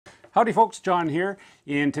Howdy folks, John here.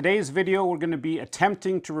 In today's video we're going to be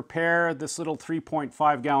attempting to repair this little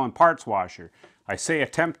 3.5 gallon parts washer. I say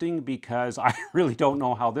attempting because I really don't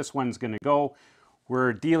know how this one's going to go.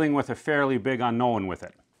 We're dealing with a fairly big unknown with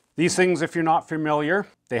it. These things, if you're not familiar,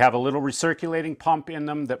 they have a little recirculating pump in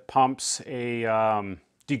them that pumps a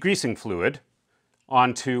degreasing fluid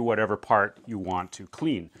onto whatever part you want to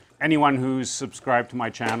clean. Anyone who's subscribed to my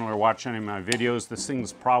channel or watched any of my videos, this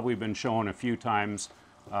thing's probably been shown a few times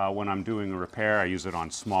when I'm doing a repair. I use it on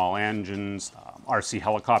small engines, RC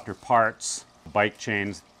helicopter parts, bike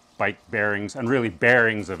chains, bike bearings, and really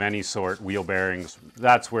bearings of any sort, wheel bearings.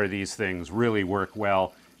 That's where these things really work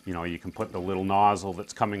well. You know, you can put the little nozzle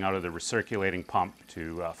that's coming out of the recirculating pump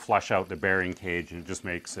to flush out the bearing cage, and it just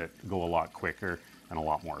makes it go a lot quicker and a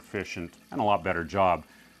lot more efficient and a lot better job.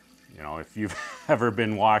 You know, if you've ever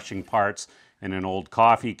been washing parts in an old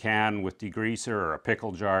coffee can with degreaser or a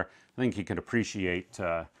pickle jar, I think you can appreciate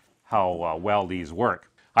how well these work.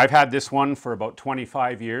 I've had this one for about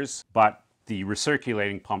 25 years, but the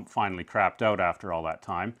recirculating pump finally crapped out after all that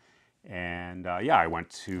time. And yeah, I went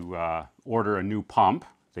to order a new pump.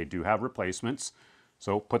 They do have replacements.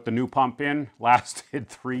 So put the new pump in, lasted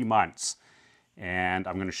 3 months. And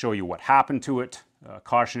I'm going to show you what happened to it, a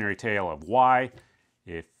cautionary tale of why,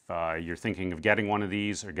 if you're thinking of getting one of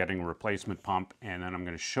these or getting a replacement pump, and then I'm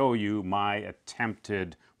going to show you my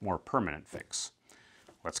attempted more permanent fix.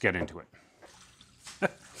 Let's get into it.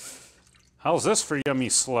 How's this for yummy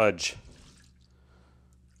sludge?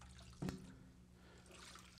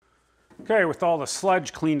 Okay, with all the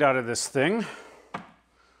sludge cleaned out of this thing,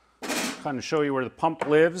 kind of show you where the pump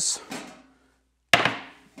lives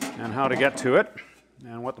and how to get to it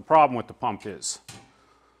and what the problem with the pump is.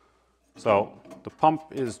 So the pump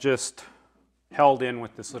is just held in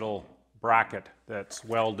with this little bracket that's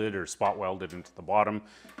welded or spot welded into the bottom.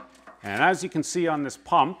 And as you can see on this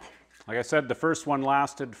pump, like I said, the first one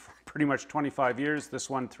lasted for pretty much 25 years,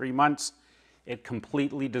 this one 3 months. It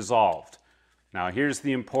completely dissolved. Now here's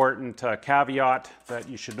the important caveat that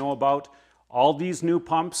you should know about. All these new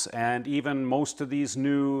pumps and even most of these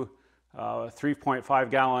new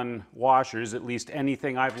 3.5 gallon washers, at least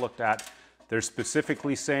anything I've looked at, they're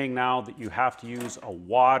specifically saying now that you have to use a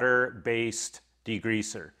water-based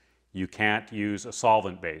degreaser. You can't use a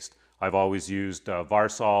solvent-based. I've always used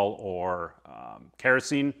Varsol or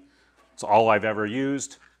kerosene. It's all I've ever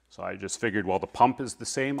used. So I just figured, well, the pump is the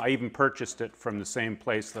same. I even purchased it from the same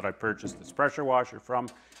place that I purchased this pressure washer from.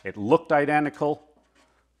 It looked identical,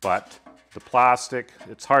 but the plastic,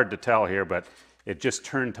 it's hard to tell here, but it just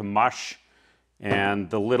turned to mush. And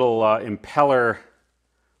the little impeller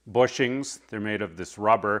bushings, they're made of this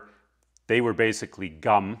rubber. They were basically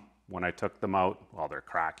gum when I took them out. Well, they're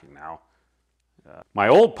cracking now. My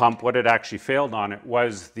old pump, what had actually failed on it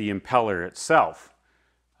was the impeller itself.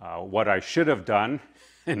 What I should have done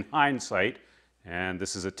in hindsight, and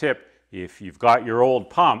this is a tip, if you've got your old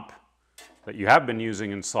pump that you have been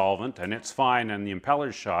using in solvent and it's fine and the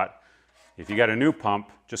impeller's shot, if you got a new pump,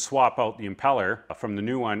 just swap out the impeller from the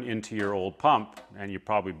new one into your old pump and you'll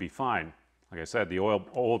probably be fine. Like I said, the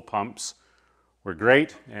old pumps were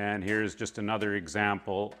great, and here's just another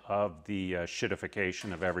example of the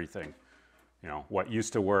shitification of everything. You know, what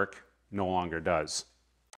used to work no longer does.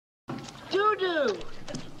 Doo-doo!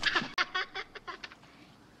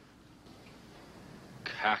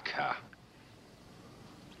 Caca.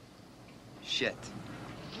 Shit.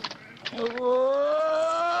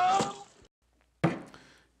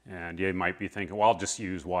 And you might be thinking, well, I'll just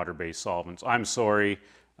use water-based solvents. I'm sorry,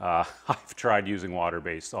 I've tried using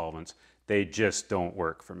water-based solvents. They just don't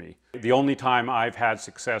work for me. The only time I've had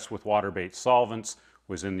success with water-based solvents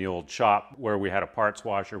was in the old shop where we had a parts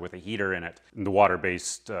washer with a heater in it. And the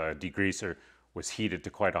water-based degreaser was heated to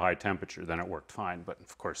quite a high temperature, then it worked fine. But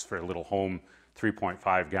of course, for a little home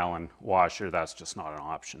 3.5 gallon washer, that's just not an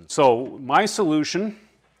option. So my solution,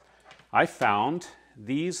 I found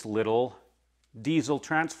these little diesel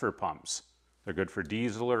transfer pumps. They're good for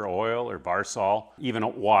diesel or oil or Varsol,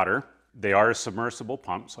 even water. They are a submersible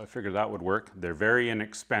pump, so I figured that would work. They're very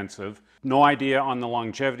inexpensive. No idea on the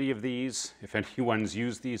longevity of these. If anyone's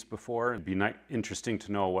used these before, it'd be interesting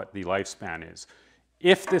to know what the lifespan is.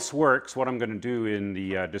 If this works, what I'm going to do in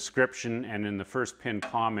the description and in the first pinned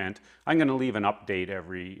comment, I'm going to leave an update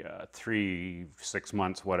every 3-6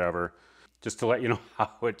 months, whatever, just to let you know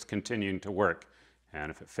how it's continuing to work.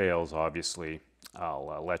 And if it fails, obviously,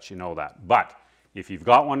 I'll let you know that. But if you've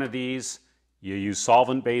got one of these, you use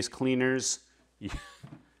solvent-based cleaners,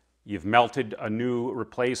 you've melted a new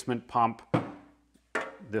replacement pump,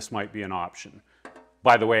 this might be an option.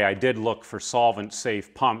 By the way, I did look for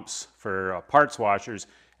solvent-safe pumps for parts washers,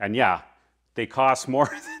 and yeah, they cost more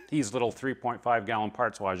than these little 3.5 gallon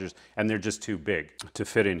parts washers, and they're just too big to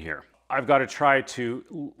fit in here. I've got to try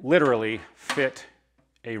to literally fit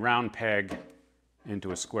a round peg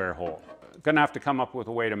into a square hole. I'm gonna have to come up with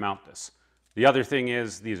a way to mount this. The other thing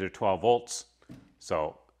is these are 12 volts,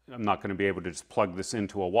 so I'm not gonna be able to just plug this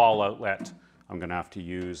into a wall outlet. I'm gonna have to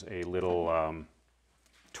use a little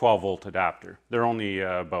 12 volt adapter. They're only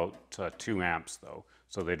about 2 amps though,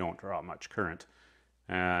 so they don't draw much current.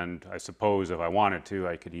 And I suppose if I wanted to,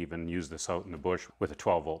 I could even use this out in the bush with a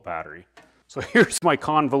 12 volt battery. So here's my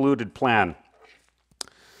convoluted plan.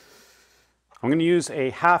 I'm going to use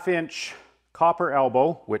a 1/2 inch copper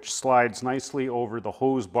elbow, which slides nicely over the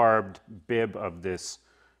hose barbed bib of this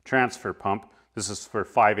transfer pump. This is for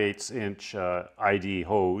 5/8 inch ID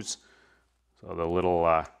hose. So the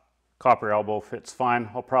little copper elbow fits fine.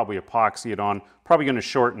 I'll probably epoxy it on. Probably going to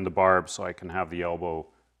shorten the barb so I can have the elbow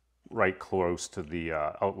right close to the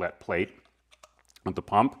outlet plate of the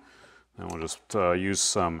pump. And we'll just use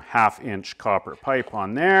some 1/2 inch copper pipe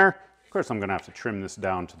on there. Of course, I'm going to have to trim this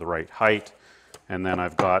down to the right height. And then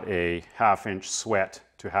I've got a 1/2 inch sweat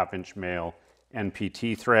to 1/2 inch male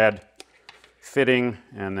NPT thread fitting.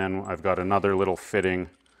 And then I've got another little fitting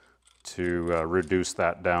to reduce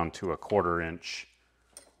that down to a 1/4 inch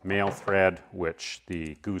male thread, which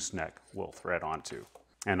the gooseneck will thread onto.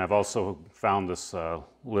 And I've also found this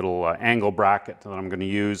little angle bracket that I'm going to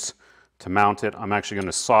use to mount it. I'm actually going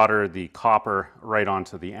to solder the copper right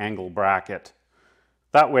onto the angle bracket.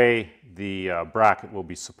 That way the bracket will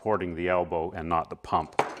be supporting the elbow and not the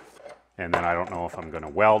pump. And then I don't know if I'm going to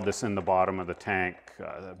weld this in the bottom of the tank,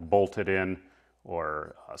 bolt it in,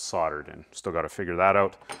 or solder it in. Still got to figure that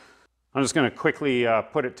out. I'm just going to quickly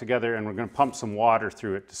put it together, and we're going to pump some water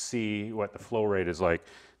through it to see what the flow rate is like.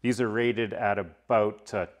 These are rated at about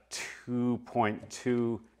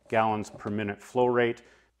 2.2 gallons per minute flow rate.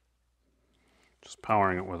 Just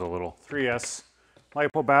powering it with a little 3S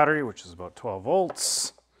LiPo battery, which is about 12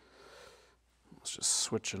 volts. Let's just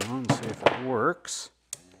switch it on and see if it works.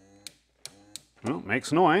 Well, it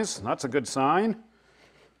makes noise. That's a good sign.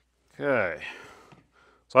 Okay.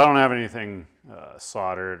 So I don't have anything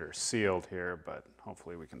soldered or sealed here, but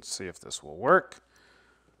hopefully we can see if this will work.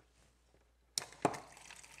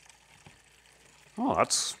 Oh,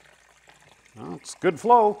 that's good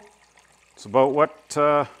flow. It's about what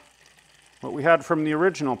we had from the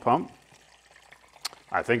original pump.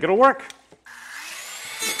 I think it'll work.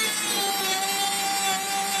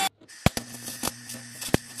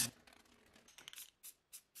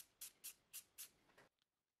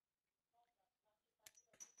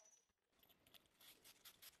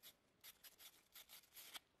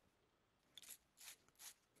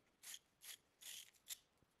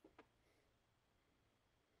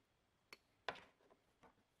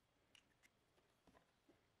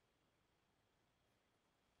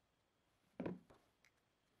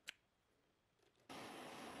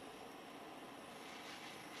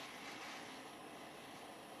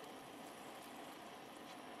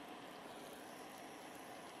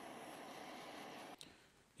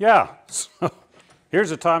 Yeah, so here's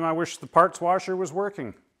a time I wish the parts washer was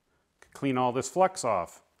working. Could clean all this flux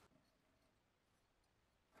off.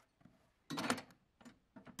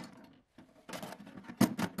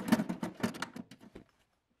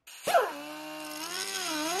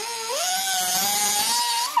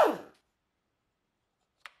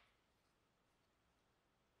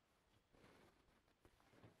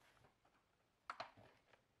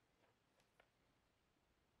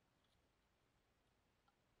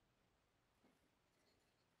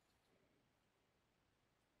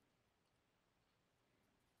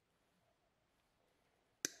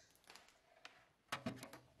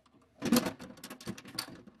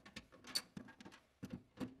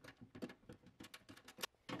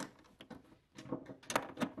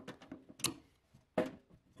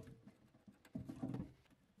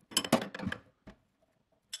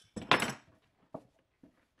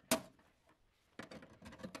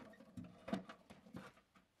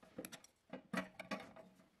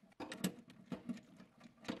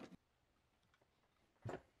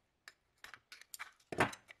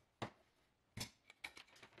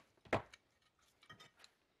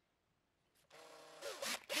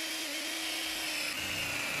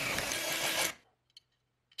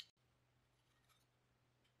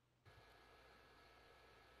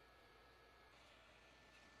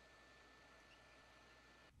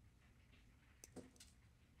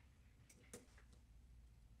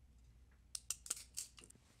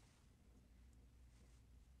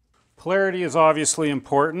 Polarity is obviously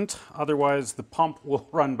important, otherwise the pump will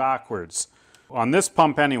run backwards. On this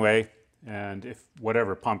pump anyway, and if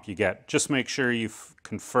whatever pump you get, just make sure you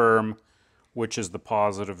confirm which is the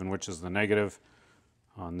positive and which is the negative.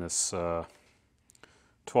 On this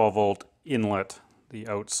 12 volt inlet, the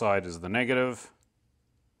outside is the negative.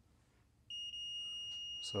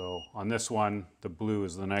 So on this one, the blue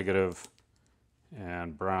is the negative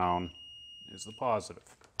and brown is the positive.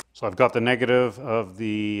 So I've got the negative of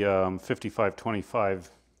the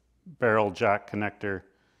 5525 barrel jack connector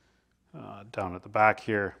down at the back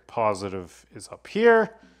here. Positive is up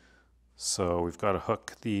here. So we've got to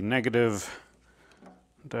hook the negative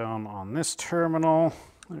down on this terminal.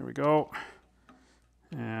 There we go.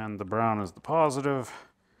 And the brown is the positive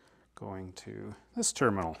going to this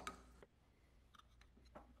terminal.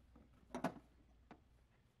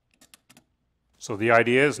 So the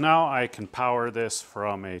idea is now I can power this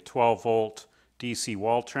from a 12 volt DC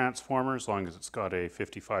wall transformer as long as it's got a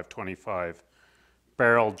 5525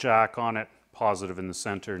 barrel jack on it, positive in the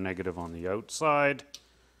center, negative on the outside.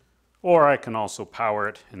 Or I can also power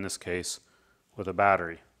it, in this case, with a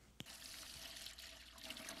battery.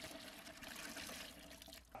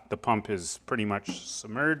 The pump is pretty much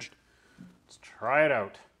submerged. Let's try it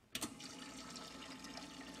out.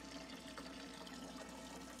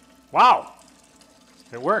 Wow!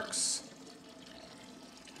 It works.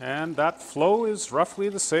 And that flow is roughly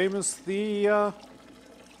the same as the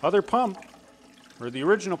other pump, or the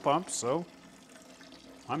original pump, so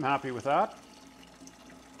I'm happy with that.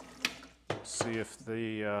 Let's see if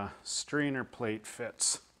the strainer plate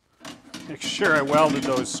fits. Make sure I welded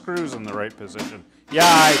those screws in the right position. Yeah,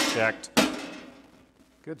 I checked.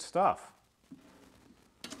 Good stuff.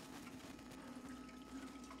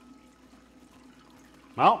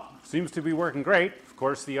 Well, seems to be working great. Of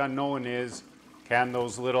course, the unknown is, can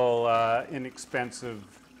those little inexpensive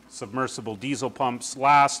submersible diesel pumps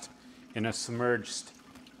last in a submerged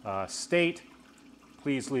state?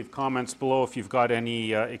 Please leave comments below if you've got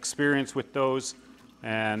any experience with those.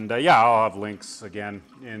 And yeah, I'll have links again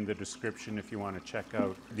in the description if you want to check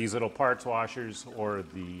out these little parts washers or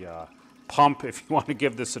the pump if you want to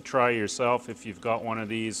give this a try yourself if you've got one of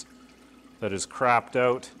these that is crapped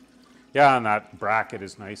out. Yeah, and that bracket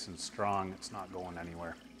is nice and strong. It's not going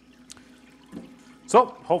anywhere. So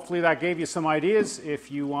hopefully that gave you some ideas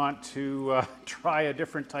if you want to try a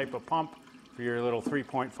different type of pump for your little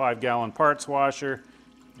 3.5 gallon parts washer,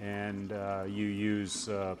 and you use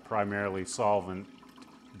primarily solvent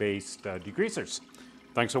based degreasers.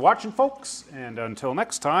 Thanks for watching, folks, and until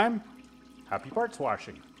next time, happy parts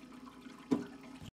washing.